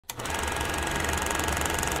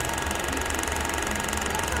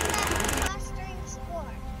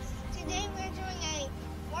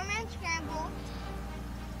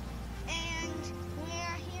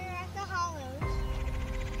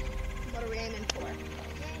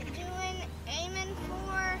Aiming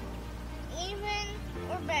for even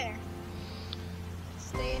or better.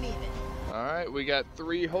 Staying even. All right, we got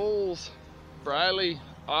 3 holes. Brylee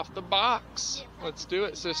off the box. Let's do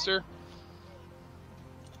it, sister.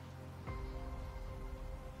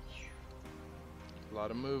 A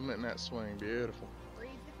lot of movement in that swing. Beautiful.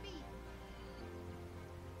 Breathe the feet.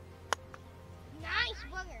 Nice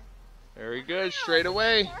booger. Very good. Straight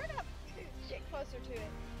away. Get closer to it.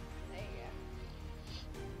 There you go.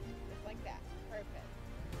 Just like that. Perfect.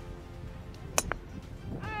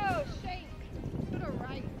 Oh, shake. To the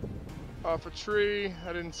right. Off a tree.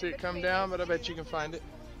 I didn't see it come down, but I bet you can find it.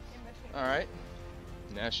 All right.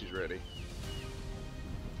 Now she's ready.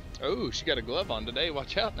 Oh, she got a glove on today.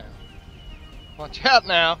 Watch out now. Watch out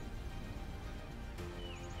now.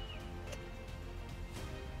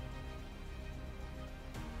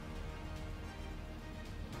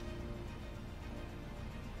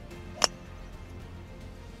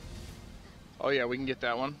 Oh yeah, we can get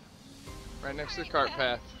that one. Right next to the cart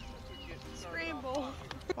path. Scramble.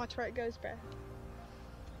 Watch where it goes, Brett.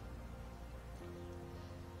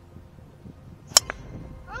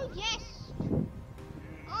 Oh yes.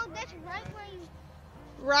 Oh, that's right where you.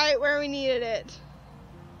 Right where we needed it.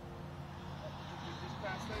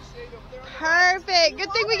 Perfect.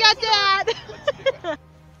 Good thing we got that.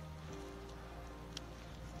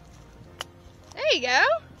 There you go.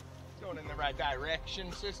 Going in the right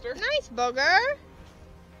direction, sister. Nice booger.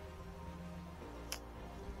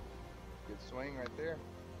 Good swing right there.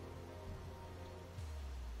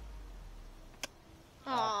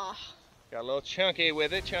 Aw. Got a little chunky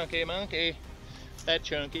with it, chunky monkey. That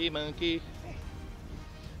chunky monkey.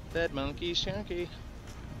 That monkey's chunky.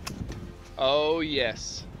 Oh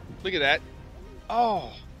yes. Look at that.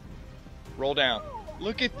 Oh. Roll down.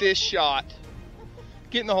 Look at this shot.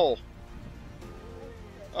 Get in the hole.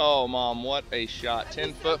 Oh Mom, what a shot.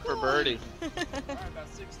 10 foot for birdie. About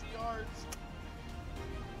 60 yards.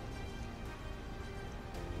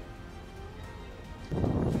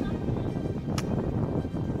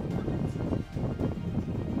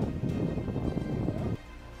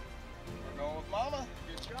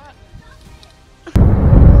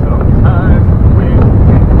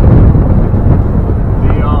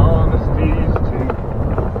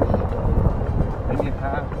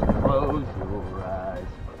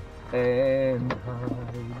 And hide.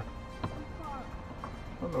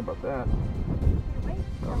 I don't know about that.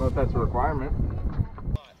 I don't know if that's a requirement.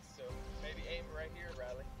 So maybe aim right here,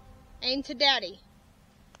 Brylee. Aim to daddy.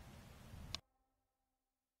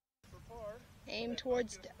 For par. Aim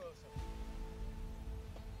towards daddy.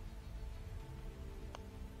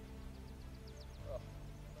 Oh,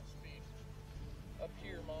 must be up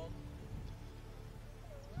here, Mom.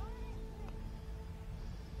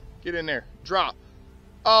 Get in there. Drop.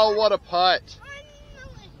 Oh, what a putt.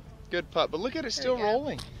 Good putt, but look at it still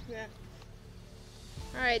rolling. Yeah.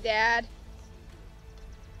 All right, Dad.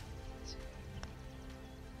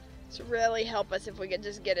 This would really help us if we could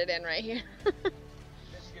just get it in right here.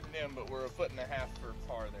 Just get it in, but we're 1.5 foot for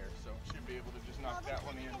par there, so should be able to just knock that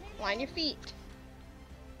one in. Line your feet.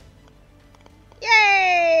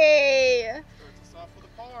 Yay! Starts us off with a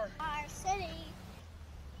par. Our city.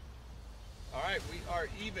 All right, we are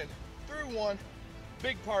even through one.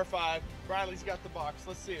 Big par 5. Brylee's got the box.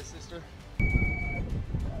 Let's see it, sister.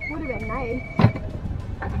 Would have been nice.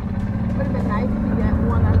 Would have been nice to get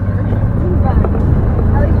one under, but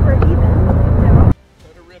at least we're even.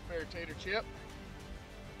 Let her rip there, Tater Chip.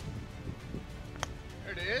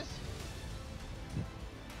 There it is.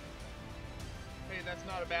 Hey, that's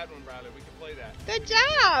not a bad one, Brylee. We can play that. Good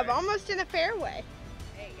job. Almost in a fairway.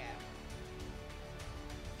 There you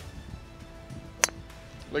go.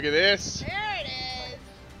 Look at this. There it is.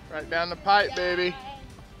 Right down the pipe, baby.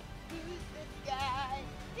 Who's this guy?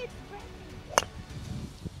 It's Brettman.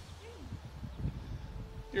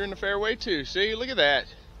 You're in the fairway too. See, look at that.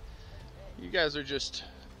 You guys are just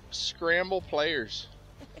scramble players.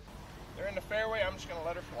 They're in the fairway. I'm just gonna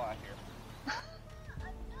let her fly here.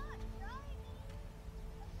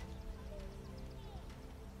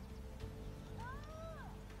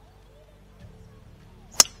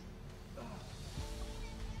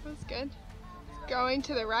 That's good. Going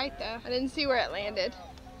to the right though. I didn't see where it landed.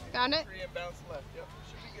 Found it? 3 and bounce left. Yep,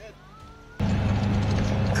 should be good.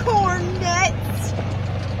 Corn nuts.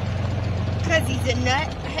 Cause he's a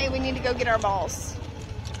nut. Hey, we need to go get our balls.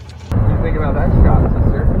 What do you think about that shot,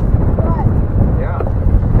 sister? What? Yeah.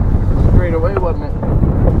 Straight away, wasn't it?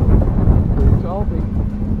 Pretty salty.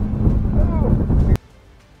 Oh.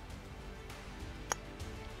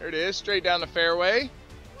 There it is, straight down the fairway.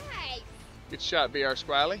 Nice. Good shot, BR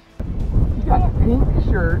Squiley. Got a pink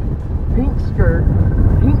shirt Pink skirt,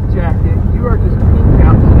 pink jacket. You are just pink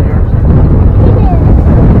out there.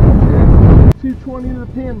 220 to the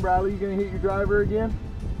pin, Brylee. You gonna hit your driver again?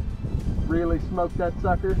 Really smoke that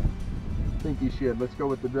sucker? I think you should. Let's go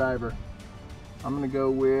with the driver. I'm gonna go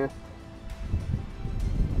with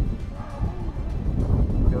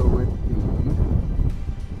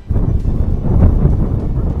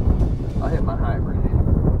I'll hit my hybrid.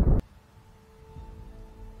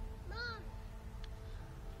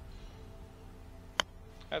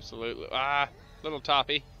 Absolutely. Little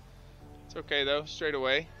toppy. It's okay though, straight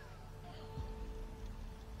away.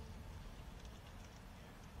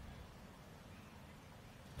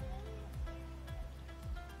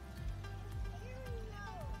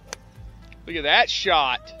 Look at that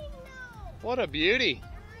shot. What a beauty.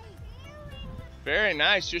 Very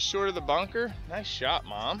nice, just short of the bunker. Nice shot,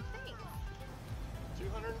 Mom.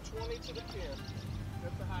 220 to the pin.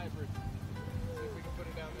 That's the hybrid. See if we can put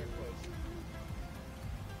it down there close.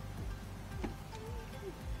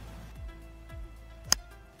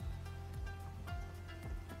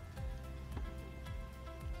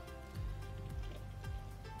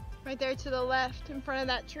 Right there to the left, in front of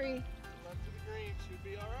that tree. Left of the green, should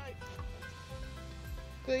be alright.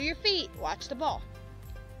 Glue your feet. Watch the ball.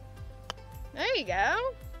 There you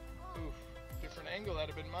go. Oof, different angle, that'd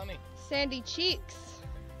have been money. Sandy cheeks.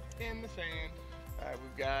 In the sand. Alright,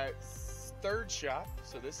 we've got third shot.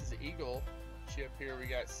 So this is the eagle chip here. We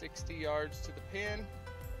got 60 yards to the pin.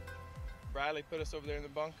 Brylee put us over there in the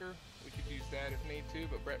bunker. We could use that if need to,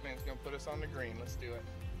 but Brettman's gonna put us on the green. Let's do it.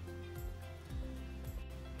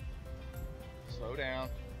 Slow down.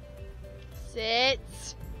 Sit.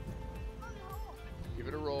 Give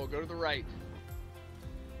it a roll. Go to the right.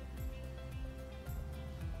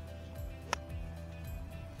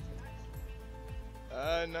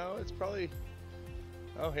 No, it's probably...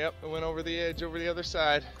 Oh, yep, it went over the edge, over the other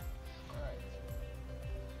side. All right.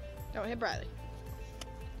 Don't hit Brylee.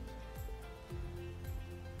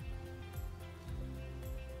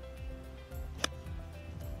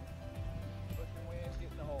 Push your wind,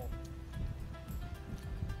 get in the hole.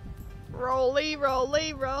 Rolly,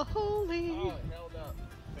 rolly, rolly. Oh, it held up.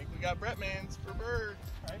 I think we got Brettman's for bird,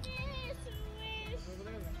 right?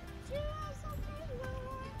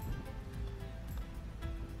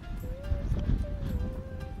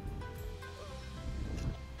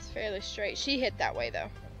 It's fairly straight. She hit that way though.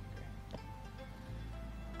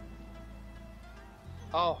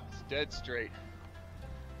 Oh, it's dead straight.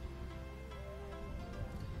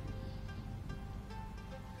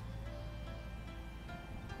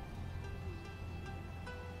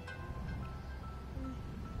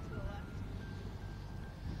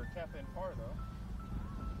 For tap in par though.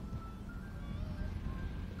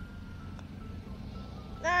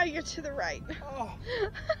 Now you're to the right. Oh.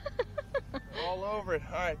 All over it.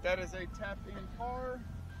 All right, that is a tap in par.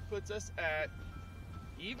 Puts us at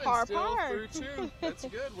even Par, still par. through two. That's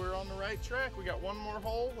good. We're on the right track. We got one more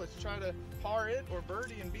hole. Let's try to par it or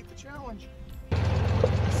birdie and beat the challenge. There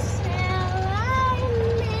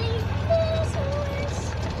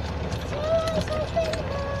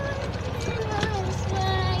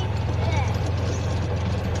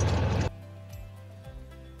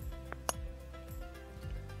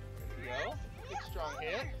you go. Big strong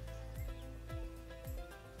hit.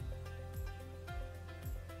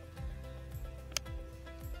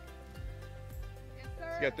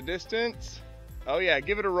 Got the distance. Oh yeah,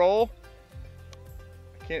 give it a roll.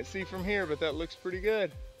 I can't see from here, but that looks pretty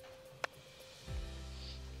good.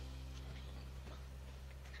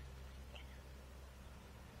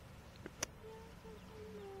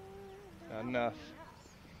 Not enough.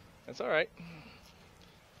 That's all right.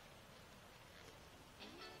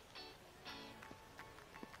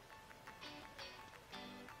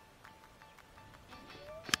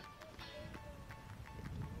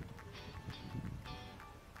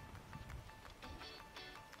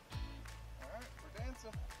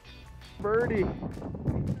 Birdie. A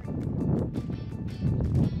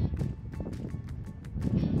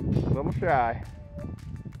little shy.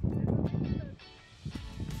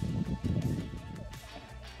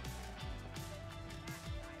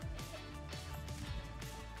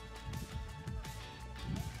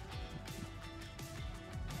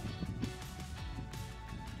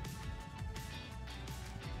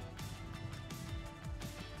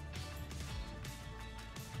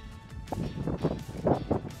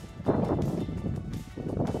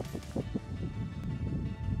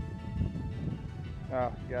 Oh,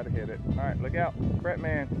 you gotta hit it. All right, look out,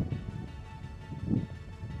 Brettman.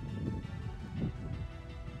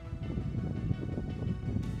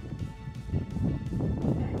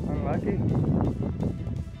 Unlucky.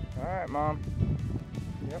 All right, Mom.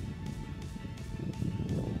 Yep.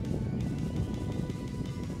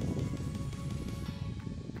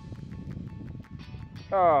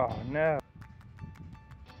 Oh no.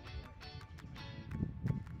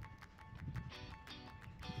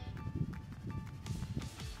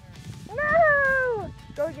 No!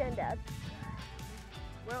 Go again, Dad.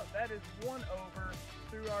 Well, that is 1 over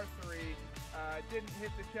through our 3. Didn't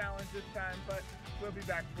hit the challenge this time, but we'll be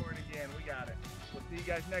back for it again. We got it. We'll see you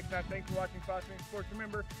guys next time. Thanks for watching Fostering Sports.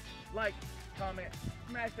 Remember, like, comment,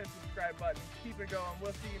 smash that subscribe button. Keep it going.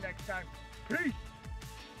 We'll see you next time. Peace!